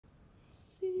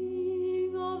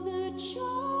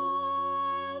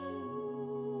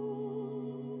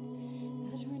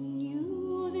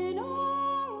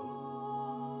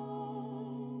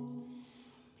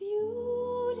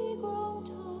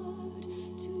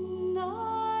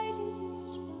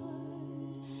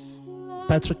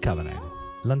Patrick Kavnagh,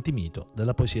 l'antimito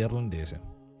della poesia irlandese.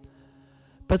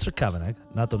 Patrick Kavnagh,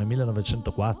 nato nel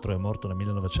 1904 e morto nel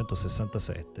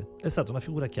 1967, è stata una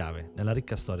figura chiave nella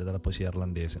ricca storia della poesia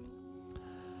irlandese.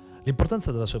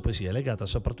 L'importanza della sua poesia è legata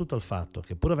soprattutto al fatto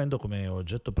che, pur avendo come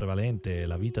oggetto prevalente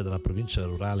la vita della provincia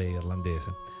rurale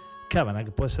irlandese,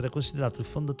 Kavnagh può essere considerato il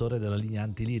fondatore della linea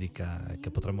antilirica,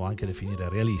 che potremmo anche definire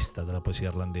realista, della poesia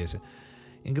irlandese,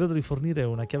 in grado di fornire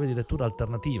una chiave di lettura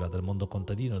alternativa del mondo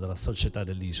contadino e della società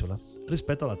dell'isola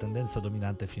rispetto alla tendenza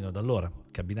dominante fino ad allora,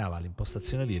 che abbinava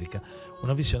all'impostazione lirica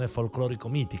una visione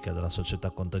folclorico-mitica della società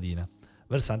contadina,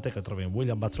 versante che trova in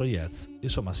William Butler Yeats il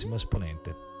suo massimo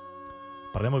esponente.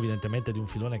 Parliamo evidentemente di un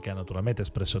filone che ha naturalmente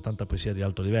espresso tanta poesia di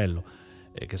alto livello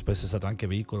e che spesso è stato anche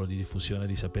veicolo di diffusione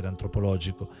di sapere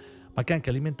antropologico, ma che ha anche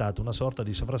alimentato una sorta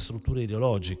di sovrastruttura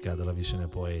ideologica della visione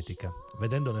poetica,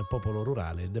 vedendo nel popolo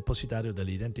rurale il depositario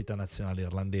dell'identità nazionale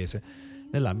irlandese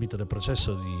nell'ambito del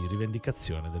processo di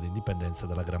rivendicazione dell'indipendenza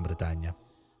della Gran Bretagna.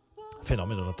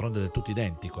 Fenomeno d'altronde del tutto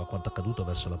identico a quanto accaduto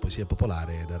verso la poesia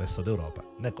popolare del resto d'Europa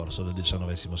nel corso del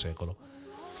XIX secolo.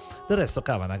 Del resto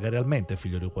Kavnagh è realmente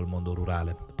figlio di quel mondo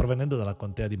rurale, provenendo dalla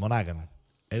contea di Monaghan,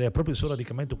 ed è proprio il suo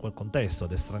radicamento in quel contesto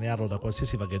ad estraniarlo da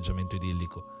qualsiasi vagheggiamento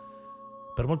idillico.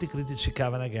 Per molti critici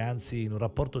Kavnagh è anzi in un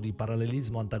rapporto di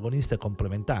parallelismo antagonista e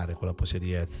complementare con la poesia di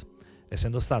Yeats,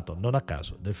 essendo stato, non a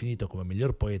caso, definito come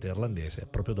miglior poeta irlandese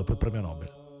proprio dopo il premio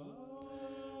Nobel.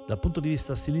 Dal punto di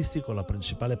vista stilistico, la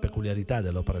principale peculiarità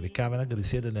dell'opera di Kavnagh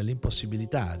risiede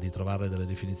nell'impossibilità di trovare delle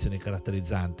definizioni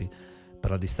caratterizzanti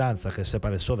per la distanza che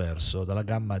separa il suo verso dalla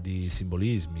gamma di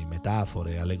simbolismi,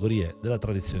 metafore e allegorie della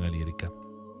tradizione lirica.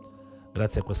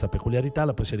 Grazie a questa peculiarità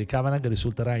la poesia di Kavnagh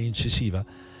risulterà incisiva,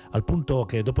 al punto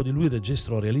che dopo di lui il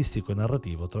registro realistico e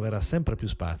narrativo troverà sempre più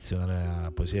spazio nella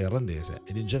poesia irlandese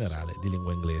ed in generale di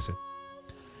lingua inglese.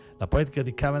 La poetica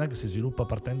di Kavnagh si sviluppa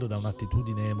partendo da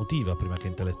un'attitudine emotiva prima che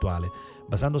intellettuale,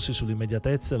 basandosi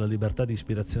sull'immediatezza e la libertà di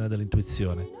ispirazione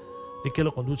dell'intuizione, e che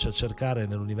lo conduce a cercare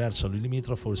nell'universo a lui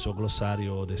limitrofo il suo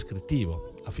glossario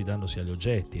descrittivo, affidandosi agli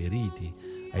oggetti, ai riti,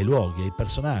 ai luoghi, ai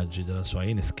personaggi della sua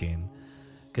Inescane,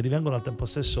 che divengono al tempo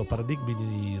stesso paradigmi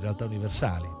di realtà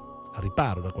universali, a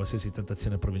riparo da qualsiasi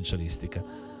tentazione provincialistica.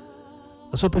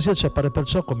 La sua poesia ci appare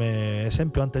perciò come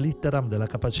esempio ante litteram della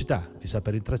capacità di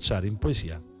saper intrecciare in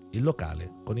poesia il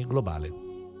locale con il globale.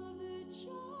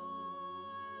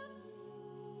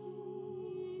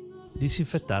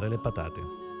 Disinfettare le patate.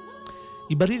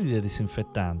 I barili del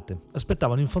disinfettante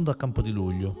aspettavano in fondo a Campo di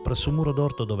Luglio, presso un muro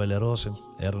d'orto dove le rose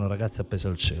erano ragazze appese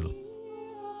al cielo.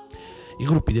 I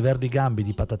gruppi di verdi gambi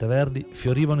di patate verdi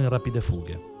fiorivano in rapide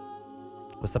fughe.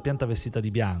 Questa pianta vestita di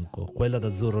bianco, quella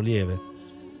d'azzurro lieve,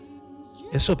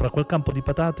 e sopra quel campo di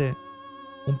patate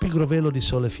un pigro velo di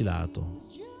sole filato.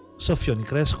 Soffioni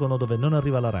crescono dove non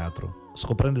arriva l'aratro,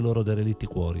 scoprendo i loro derelitti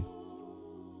cuori.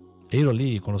 E io ero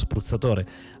lì con lo spruzzatore,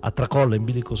 a tracolla in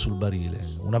bilico sul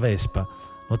barile. Una vespa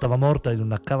nuotava morta in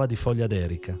una cava di foglia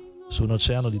d'erica, su un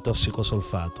oceano di tossico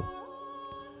solfato.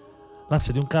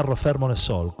 L'asse di un carro fermo nel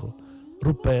solco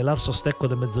ruppe l'arso stecco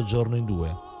del mezzogiorno in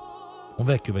due. Un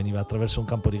vecchio veniva attraverso un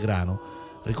campo di grano,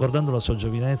 ricordando la sua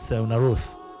giovinezza e una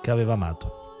Ruth che aveva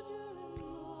amato.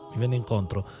 Mi venne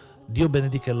incontro, Dio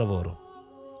benedica il lavoro.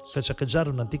 Fece echeggiare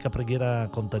un'antica preghiera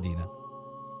contadina.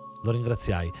 Lo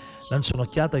ringraziai, lanciò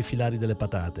un'occhiata ai filari delle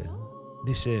patate.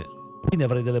 Disse, qui ne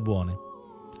avrei delle buone.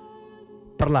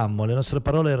 Parlammo, le nostre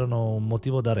parole erano un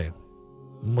motivo da re,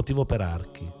 un motivo per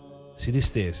archi. Si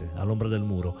distese all'ombra del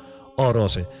muro. Oh,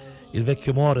 rose, il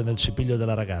vecchio muore nel cipiglio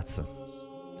della ragazza.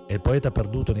 E il poeta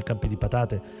perduto nei campi di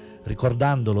patate,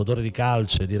 ricordando l'odore di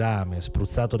calce e di rame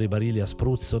spruzzato dai barili a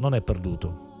spruzzo, non è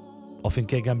perduto, o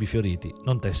finché i gambi fioriti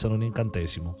non tessano un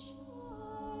incantesimo.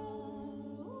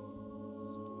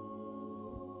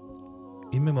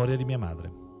 In memoria di mia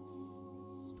madre.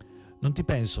 Non ti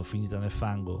penso finita nel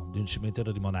fango di un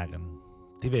cimitero di Monaghan.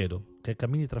 Ti vedo che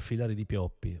cammini tra filari di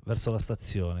pioppi verso la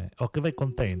stazione o che vai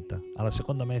contenta alla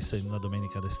seconda messa in una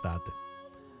domenica d'estate.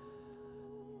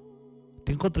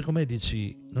 Ti incontri con me e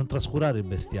dici non trascurare il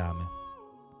bestiame,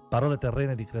 parole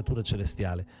terrene di creature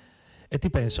celestiali, e ti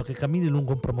penso che cammini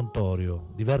lungo un promontorio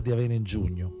di verdi avene in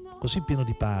giugno, così pieno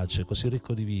di pace, così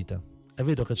ricco di vita, e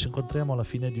vedo che ci incontriamo alla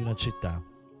fine di una città.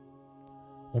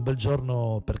 Un bel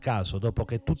giorno per caso, dopo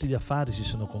che tutti gli affari si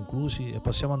sono conclusi e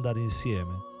possiamo andare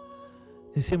insieme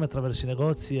attraverso i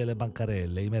negozi e le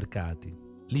bancarelle, i mercati,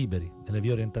 liberi nelle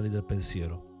vie orientali del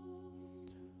pensiero.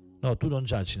 No, tu non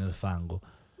giaci nel fango.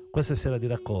 Questa è sera di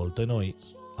raccolto e noi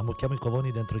ammucchiamo i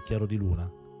covoni dentro il chiaro di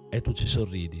luna e tu ci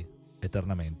sorridi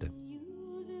eternamente.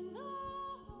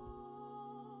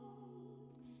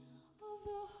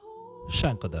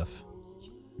 Shankodaf.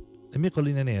 Le mie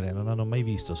colline nere non hanno mai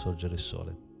visto sorgere il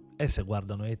sole. Esse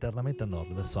guardano eternamente a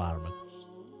nord, verso Armagh.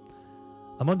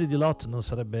 La Mondi di Lot non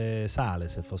sarebbe sale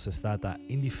se fosse stata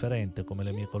indifferente come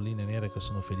le mie colline nere che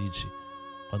sono felici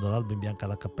quando l'alba imbianca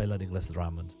la cappella di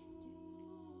Glasdrummond.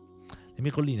 Le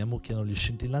mie colline ammucchiano gli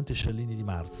scintillanti scellini di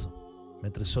marzo,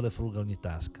 mentre il sole fruga ogni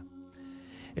tasca.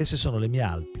 Esse sono le mie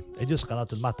Alpi, ed io ho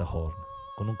scalato il Matterhorn,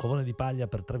 con un covone di paglia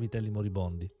per 3 vitelli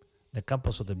moribondi, nel campo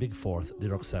sotto il Big Fourth di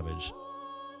Rock Savage.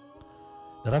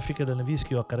 Le raffiche del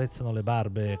nevischio accarezzano le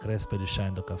barbe crespe di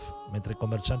Shandocaf, mentre i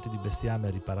commercianti di bestiame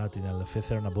riparati nel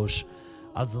Fethern Bush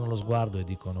alzano lo sguardo e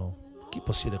dicono: chi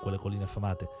possiede quelle colline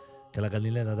affamate che la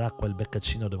gallinella d'acqua e il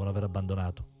beccaccino devono aver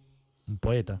abbandonato? Un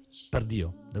poeta? Per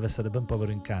Dio, deve essere ben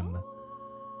povero in canna.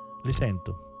 Li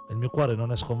sento, e il mio cuore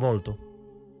non è sconvolto.